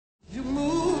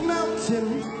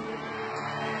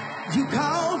You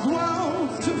cause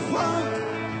walls to fall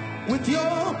with your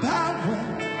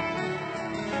power.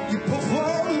 You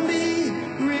perform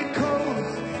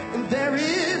miracles, and there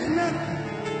is nothing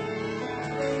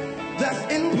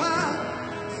that's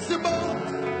impossible.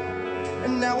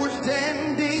 And now we're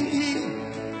standing here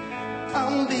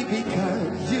only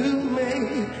because you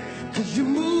made, because you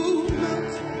moved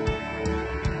mountains.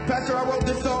 Pastor, I wrote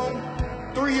this song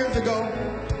 3 years ago.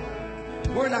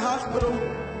 We're in the hospital.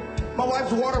 My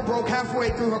wife's water broke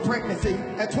halfway through her pregnancy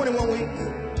at 21 weeks.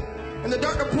 And the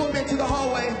doctor pulled me into the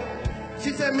hallway. She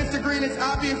said, Mr. Greene, it's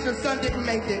obvious your son didn't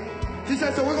make it. She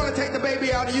said, so we're going to take the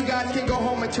baby out and you guys can go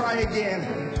home and try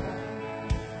again.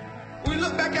 We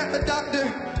looked back at the doctor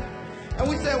and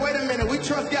we said, wait a minute, we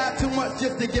trust God too much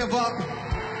just to give up.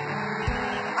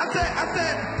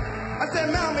 I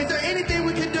said, ma'am, is there anything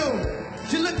we can do?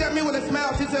 She looked at me with a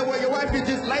smile. She said, well, your wife could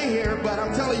just lay here, but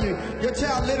I'm telling you, your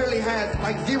child literally has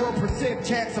like 0%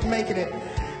 chance of making it.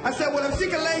 I said, well, if she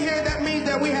can lay here, that means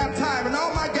that we have time. And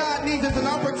all my God needs is an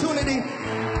opportunity.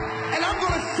 And I'm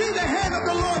going to see the hand of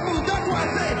the Lord move. That's why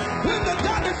I say, when the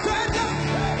doctor said that,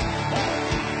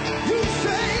 you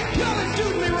say, y'all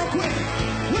excuse me real quick.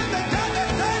 When the doctor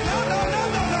said, no.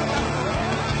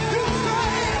 You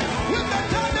say, when the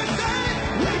doctor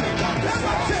said, that's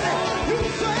what I said. You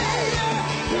say,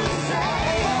 you say,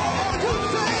 oh, you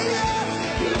say,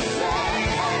 you say,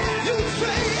 you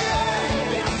say,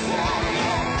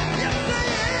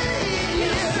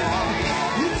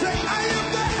 you say, I am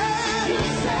the head,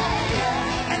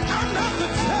 and I'm not the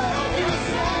tail.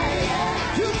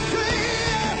 You say,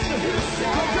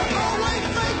 because you're always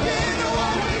making a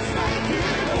way.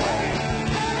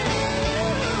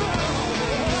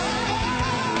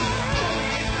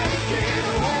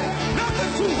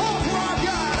 Nothing too hard for our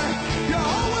God. You're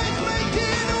always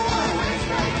making a way.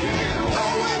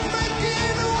 Always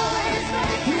making a way.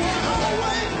 You are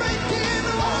always making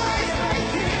a way.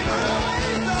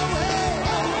 Always a way.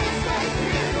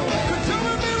 Because you're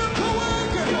a miracle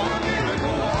worker.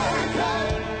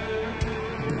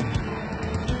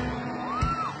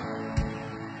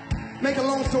 Make a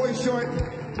long story short,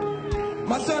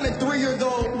 my son is 3 years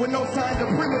old with no signs of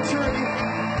prematurity.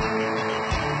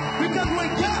 Because when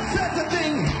God says a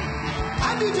thing,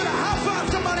 I need you to high five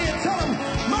somebody and tell them,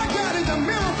 my God is a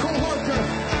miracle worker.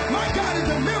 My God is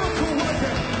a miracle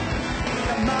worker.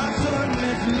 And my son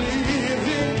is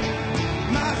living.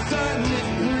 My son is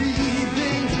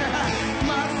breathing.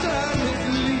 My son is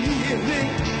living.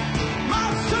 My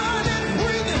son is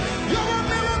breathing. You're a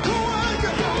miracle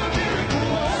worker. You're a miracle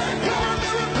worker. You're a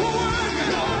miracle worker.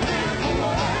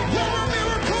 You're a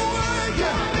miracle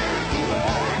worker.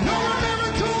 You're a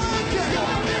miracle worker.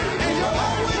 And you're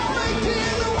always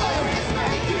making a way.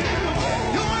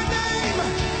 Your name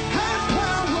has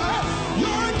power.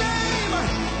 Your name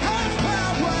has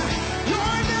power.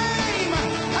 Your name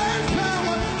has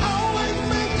power. Always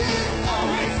making.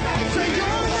 Say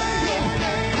your name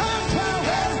has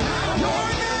power. Your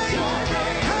name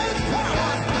has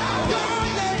power. Your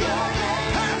name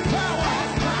has power.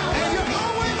 And you're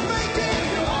always making.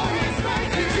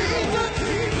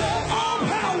 Jesus, all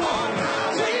power.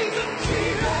 Jesus,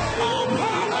 all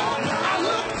power. I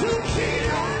look to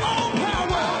all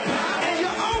power. And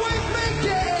you're always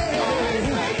making.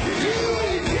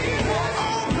 Jesus,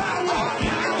 all power.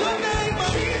 In the name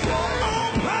of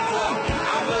all power.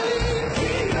 I believe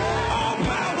all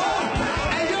power.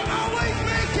 And you're always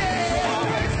making.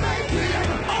 Always making.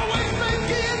 Always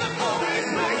making. Always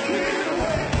making a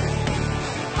way.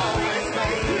 Always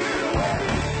making a way.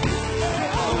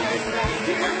 Always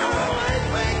making. Always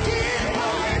making.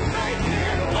 Always making.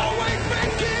 Always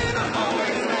making.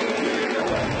 Always making a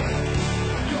way.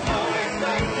 You're always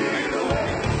making a way.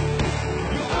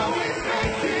 You're always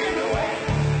making a way.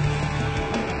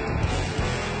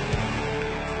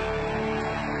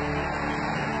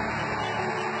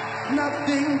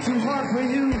 Nothing too hard for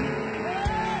you.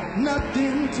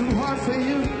 Nothing too hard for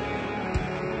you.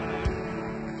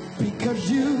 Because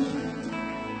you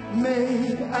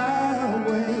made our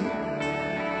way.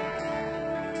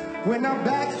 When our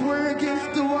backs were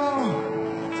against the wall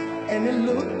and it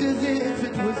looked as if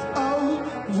it was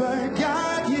over,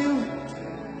 God, you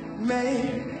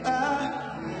made our.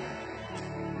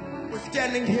 We're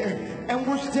standing here and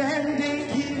we're standing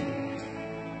here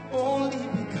only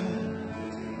because.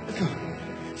 Let's go.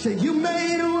 Say you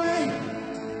made a way.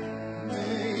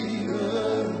 Made a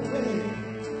way.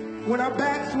 When our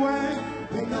backs were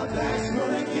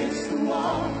against the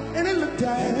wall, and it looked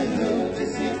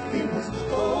as if it was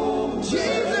over.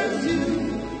 Jesus,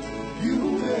 you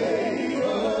made a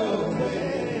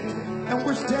way, and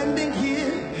we're standing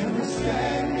here,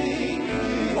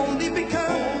 only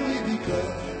because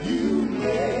you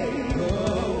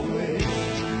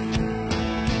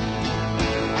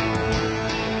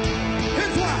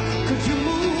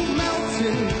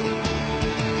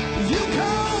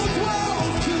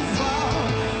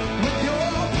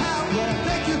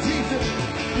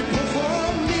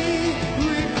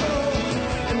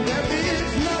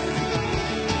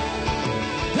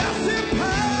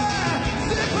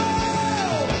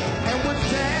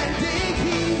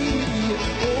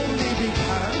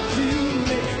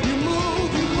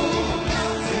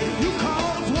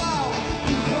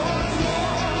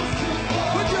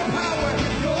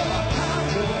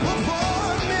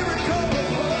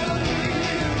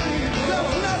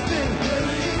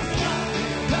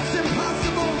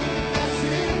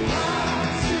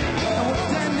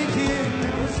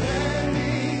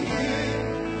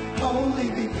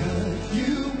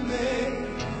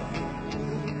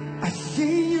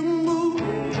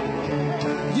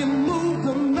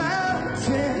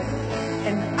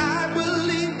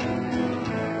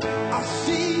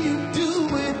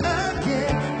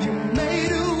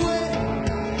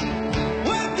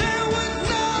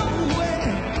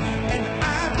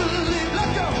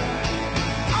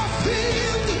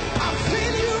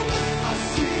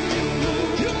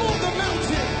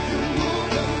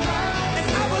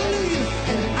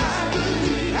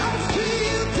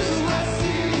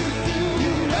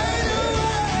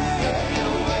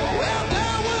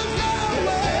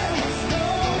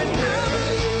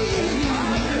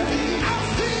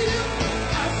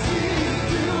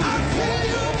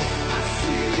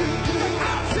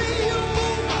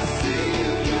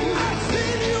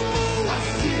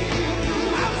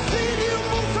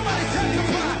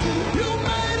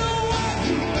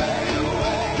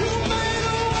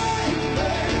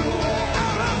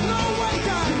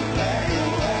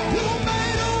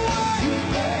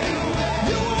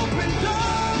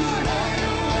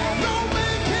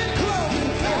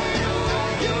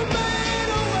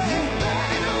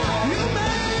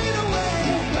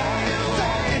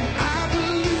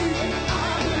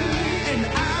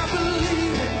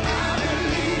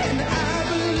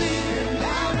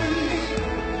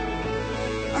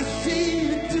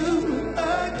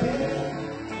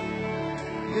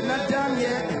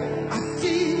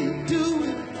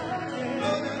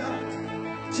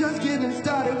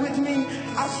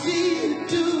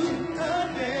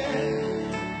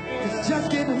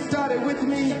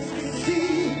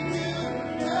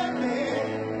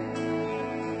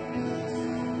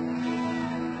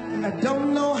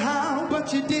don't know how,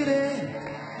 but you did it.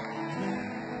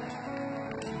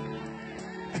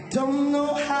 I don't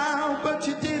know how, but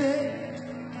you did it.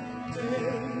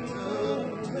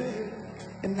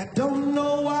 And I don't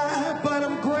know why, but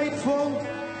I'm grateful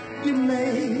you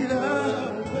made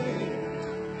a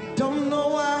way. Don't know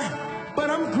why, but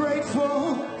I'm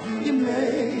grateful you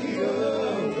made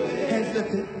a way. Hands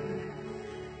lifted.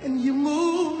 And you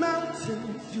move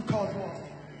mountains. You cause walls.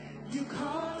 You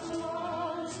cause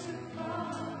walls to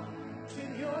fall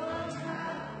in your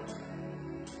path.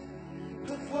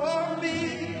 Before me,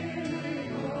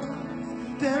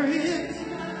 there is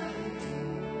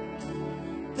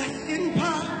that's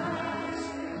impossible.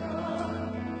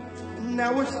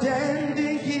 Now we're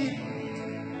standing here.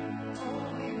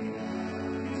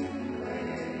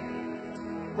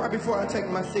 Right before I take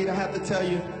my seat, I have to tell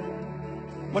you,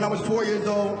 when I was 4 years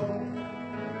old,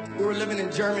 we were living in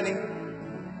Germany,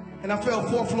 and I fell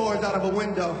 4 floors out of a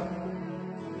window.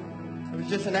 It was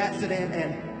just an accident,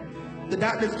 and the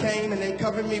doctors came and they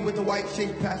covered me with the white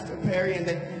sheet, Pastor Perry, and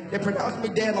they pronounced me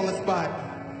dead on the spot.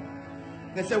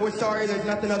 They said, we're sorry, there's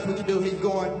nothing else we can do, he's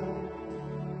gone.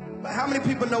 But how many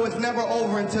people know it's never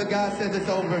over until God says it's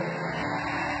over?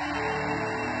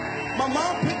 My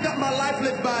mom picked up my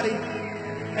lifeless body,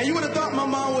 and you would have thought my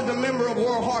mom was a member of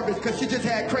World Harvest because she just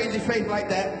had crazy faith like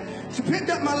that. She picked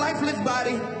up my lifeless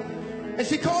body, and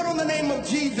she called on the name of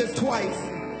Jesus twice.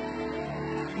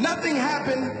 Nothing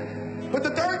happened, but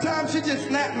the third time she just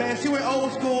snapped, man. She went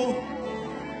old school.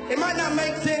 It might not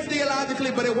make sense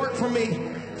theologically, but it worked for me.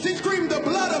 She screamed the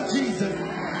blood of Jesus.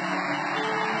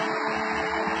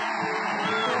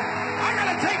 I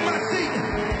gotta take my seat,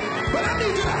 but I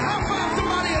need you to high five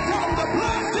somebody and tell them the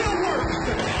blood still works.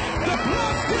 The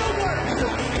blood still works.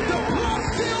 The blood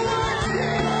still works.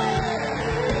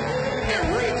 It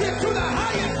reaches to the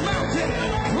highest mountain,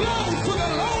 flows to the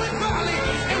lowest valley,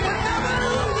 and will never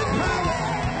lose its power.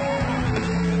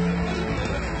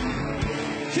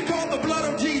 She called the blood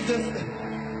of Jesus.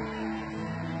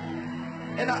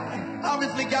 And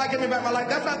obviously God gave me back my life.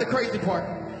 That's not the crazy part.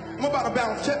 I'm about to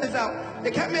bounce. Check this out. They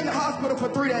kept me in the hospital for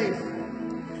 3 days.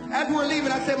 As we were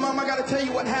leaving, I said, Mom, I got to tell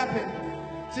you what happened.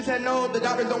 She said, no, the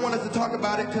doctors don't want us to talk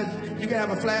about it because you can have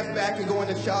a flashback and go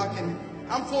into shock. And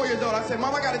I'm 4 years old. I said,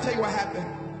 Mom, I got to tell you what happened.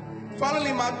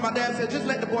 Finally, my dad said, just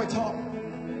let the boy talk.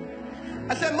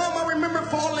 I said, Mom, I remember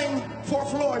falling 4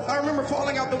 floors. I remember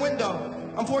falling out the window.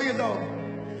 I'm 4 years old.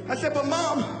 I said, but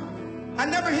Mom, I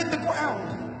never hit the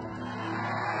ground.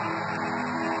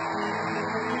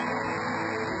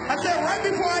 I said, right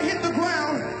before I hit the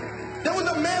ground, there was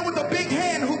a man with a big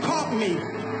hand who caught me.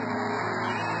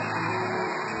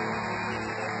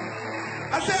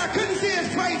 I said, I couldn't see his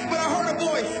face, but I heard a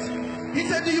voice. He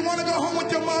said, do you want to go home with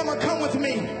your mom or come with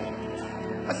me?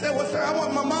 I said, well, sir, I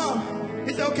want my mom.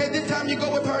 He said, okay, this time you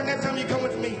go with her, next time you come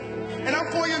with me. And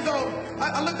I'm 4 years old.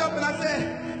 I looked up and I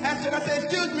said,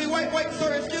 excuse me, wait,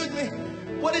 sir, excuse me.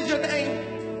 What is your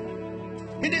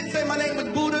name? He didn't say my name was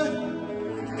Buddha.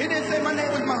 He didn't say my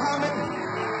name was Muhammad.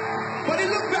 But he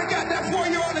looked back at that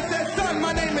 4-year-old and said, son,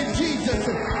 my name is Jesus.